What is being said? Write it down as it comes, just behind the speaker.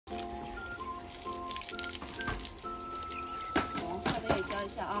一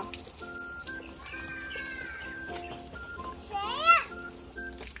下啊。谁呀？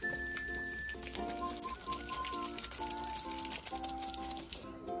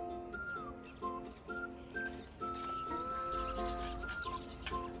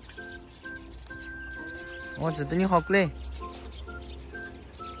我知道你好过来。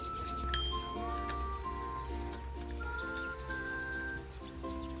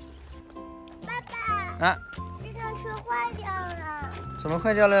爸爸。啊。这辆车坏掉了。怎么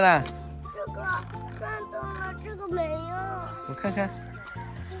坏掉了啦？这个转动了，这个没用。我看看。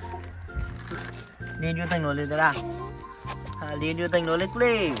连就等落来的啦。啊，连就等落来过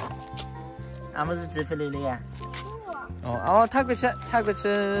来。俺们是几回来的呀？哦，他过去，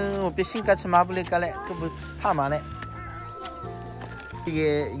我别性格去马不来个嘞，可不怕嘛嘞。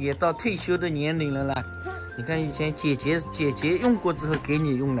也到退休的年龄了啦。你看以前姐姐用过之后给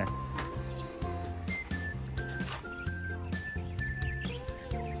你用了。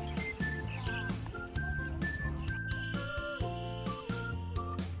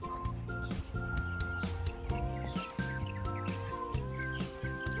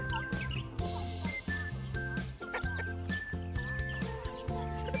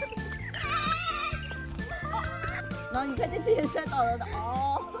然后你看这也摔倒了的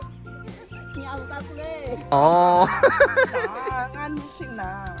哦，你阿不巴过来。哦。安心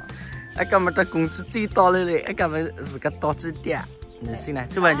啦。哎，搿么这工资最倒了嘞，哎，搿么自家倒几点？你信了，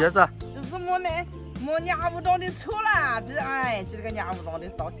去玩去走。就是我呢，我娘不懂的错了，这哎，这个娘不懂的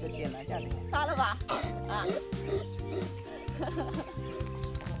到几点了？家里。发了吧？啊。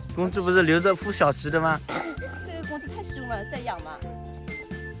公猪不是留着孵小鸡的吗？这个公鸡太凶了，再养嘛。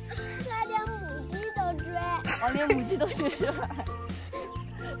它连母鸡都追。哦，连母鸡都追是吧？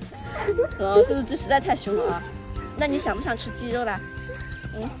哦，这只实在太凶了啊！那你想不想吃鸡肉啦？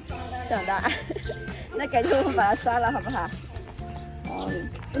嗯，想的。那改天我们把它杀了，好不好？哦，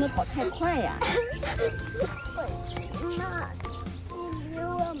不能跑太快呀。妈，你比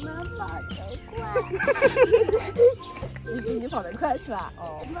我们跑得快。你比你跑得快是吧？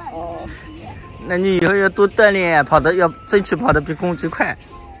哦。那你以后要多锻炼，要争取跑得比公鸡快，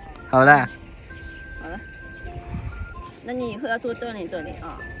好了。好了。那你以后要多锻炼锻炼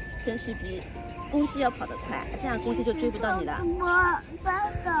啊，争取比公鸡要跑得快，这样公鸡就追不到你了。我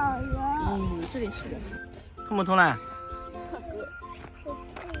摔倒了。嗯，这里是的。痛不痛啦？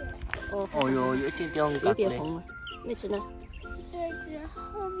哦。哦哟，有一点点红。有点红了。那只呢？这只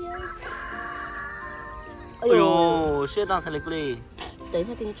后面。哎呦，谁当才来过来？等一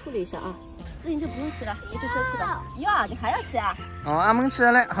下给你处理一下啊。自行车不用骑了，回去车骑吧。呀，你还要骑啊？哦，俺们吃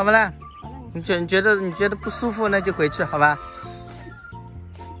了，好不啦？你觉得不舒服，那就回去，好吧？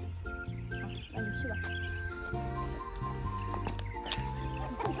那你去吧。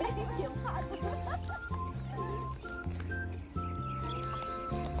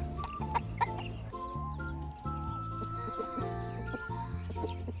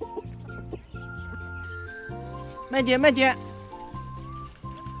慢点，慢点。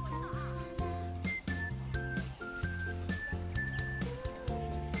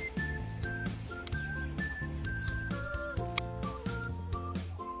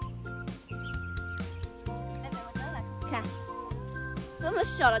看，这么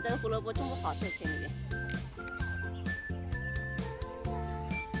小了，这个胡萝卜种不好，这个田里面。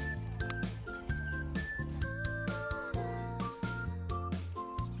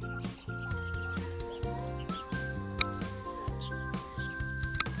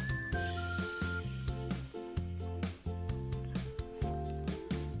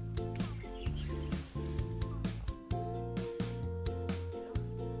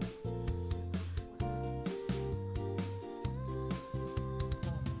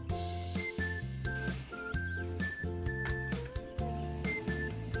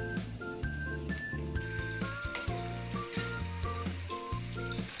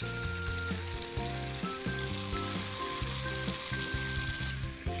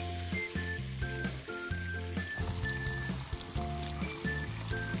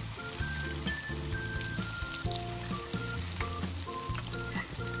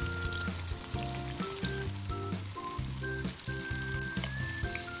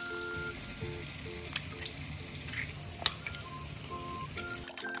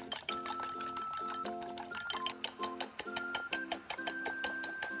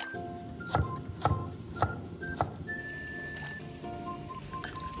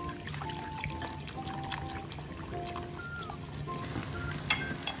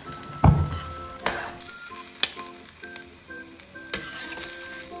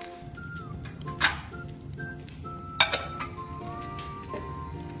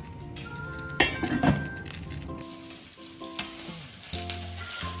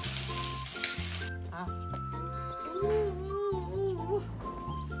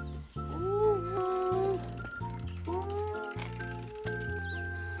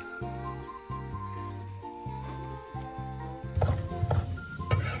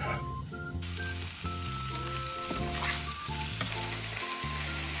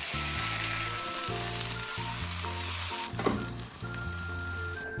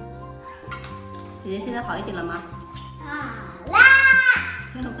姐姐现在好一点了吗？好啦。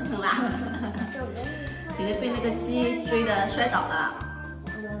不疼啦。姐姐被那个鸡追的摔倒了。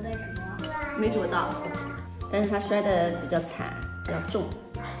我被啄。没啄到，但是她摔的比较惨，比较重，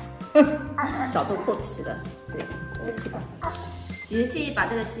脚都破皮了。这可怕。姐姐建议把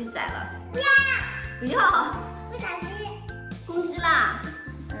这个鸡宰了。不要。为啥鸡？公鸡啦。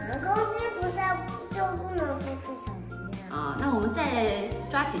公鸡不是就不能孵出小鸡啊？啊，那我们再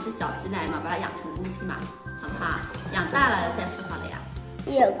抓几只小鸡来嘛，把它养成公鸡嘛，好不好？养大了再孵好了呀。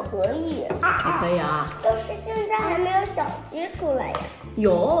也可以。也可以啊。但是现在还没有小鸡出来呀。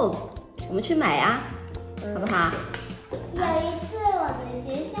有，我们去买呀，好不好？有一次我的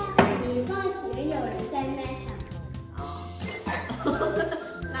学校一放学有人在卖小鸡。哦。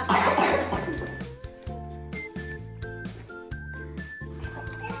那不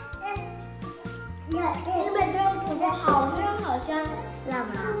你们这个土豆好香，辣吗？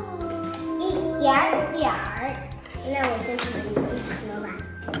一点儿。那我先尝一颗吧。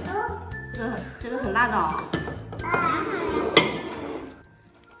这个很辣的哦。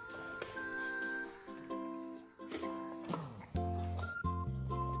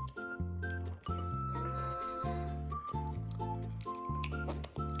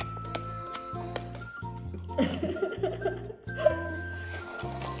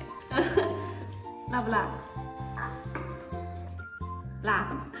辣不辣？辣。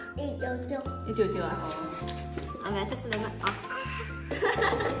一丢丢。一丢丢啊！啊，来这次来买啊！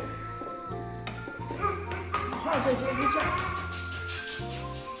看这就一下。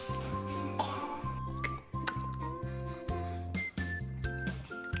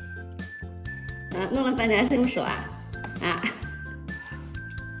啊，弄了半天是用手啊？啊！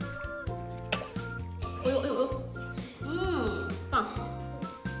哎呦哎呦哎呦！棒！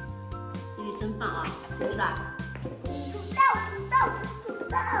弟弟真棒啊！是不是啊？土豆。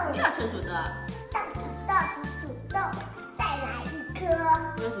不要吃土豆。土豆，再来一颗。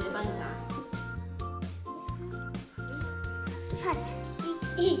让姐姐帮你拿。放下。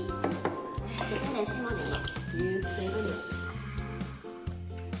给加点鲜芒点了，你随便点。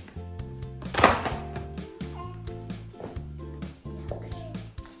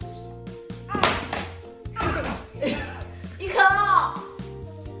一颗，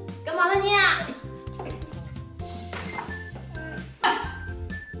干嘛呢你？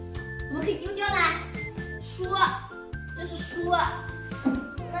怎么可以丢掉呢？书，这是书。妈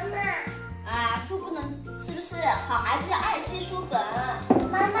妈。啊，书不能，是不是？好孩子要爱惜书本。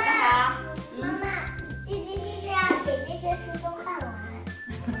妈妈。嗯。妈妈，弟弟是要给这些书都看完。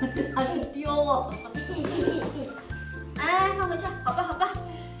他是丢哦。哎，放回去，好吧，好吧。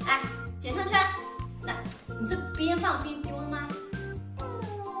哎，捡上去。那你这边放边丢吗？